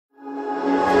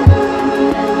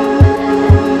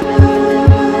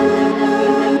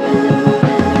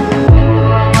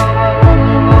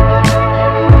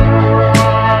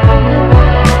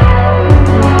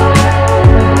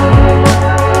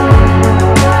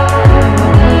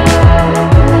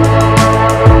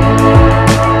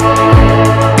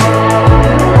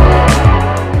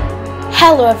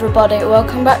everybody,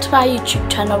 welcome back to my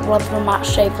YouTube channel Rotherham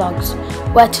Matchday Vlogs,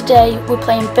 where today we're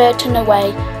playing Burton away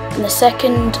in the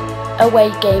second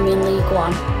away game in League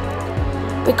One.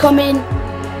 We're coming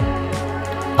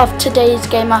off today's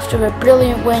game after a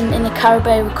brilliant win in the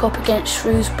Carabao Cup against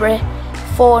Shrewsbury,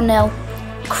 4-0,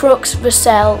 Crooks,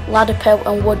 Vassell, Ladapo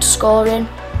and Wood scoring.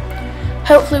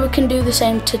 Hopefully we can do the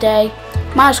same today.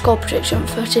 My score prediction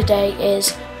for today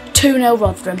is 2-0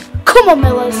 Rotherham. Come on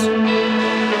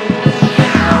Millers!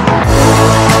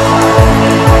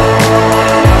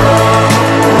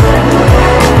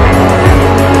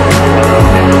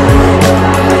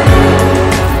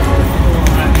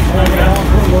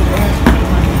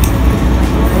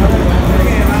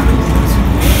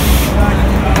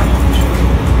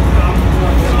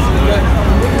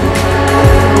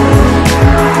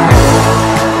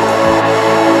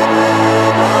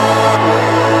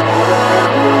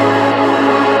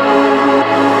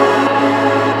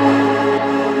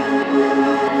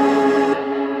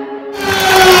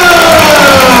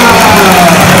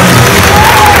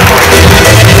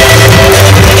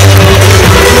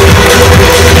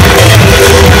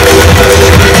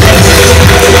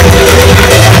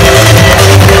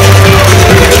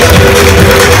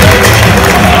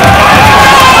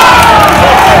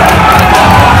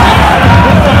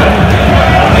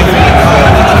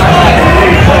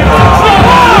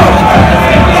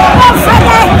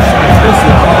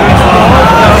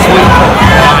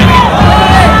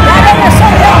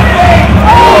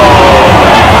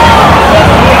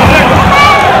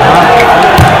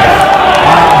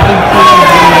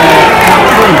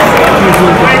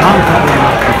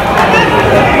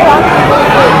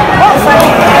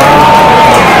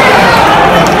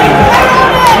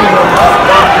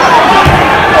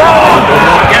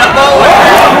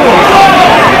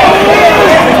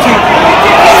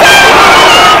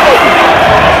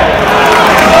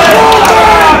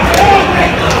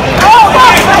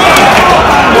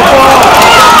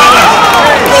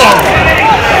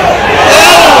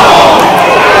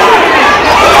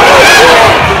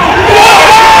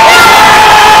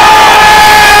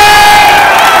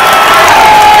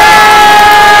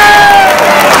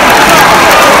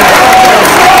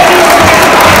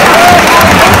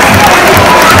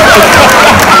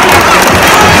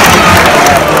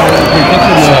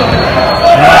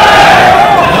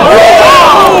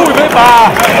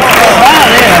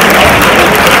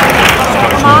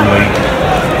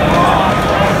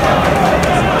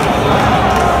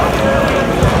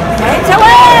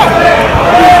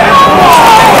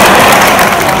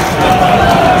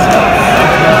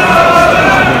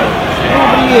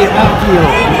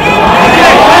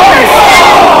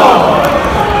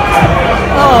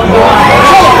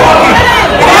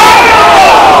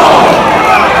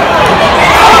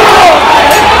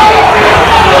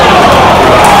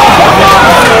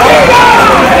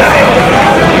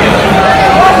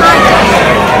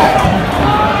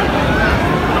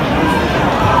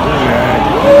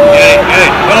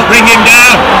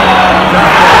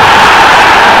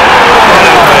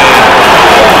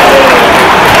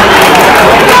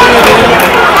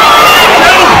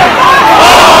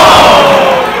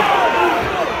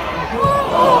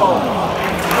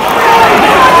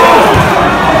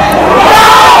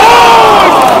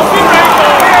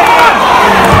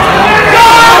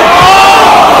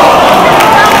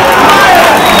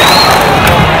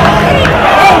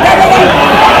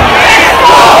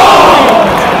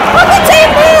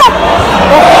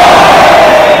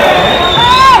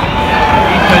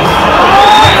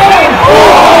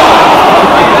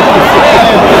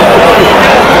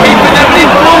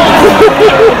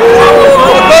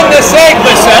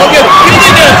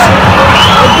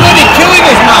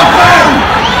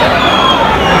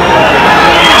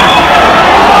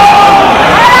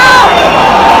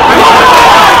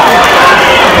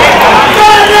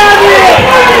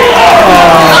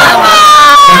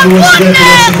 Once again for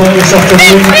your support this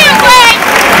afternoon.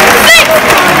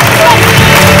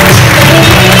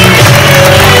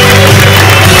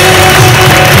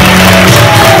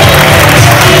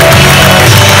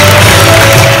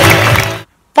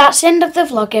 That's the end of the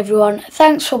vlog everyone,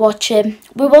 thanks for watching.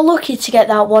 We were lucky to get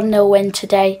that 1-0 win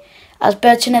today as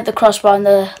Burton hit the crossbar in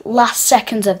the last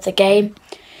seconds of the game.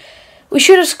 We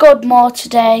should have scored more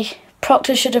today.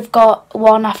 Proctor should have got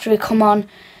one after we come on.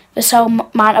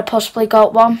 Vassell might have possibly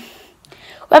got one.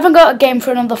 We haven't got a game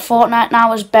for another fortnight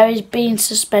now as Berry's been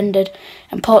suspended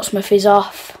and Portsmouth is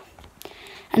off.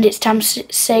 And it's time to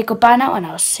say goodbye now and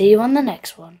I'll see you on the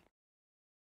next one.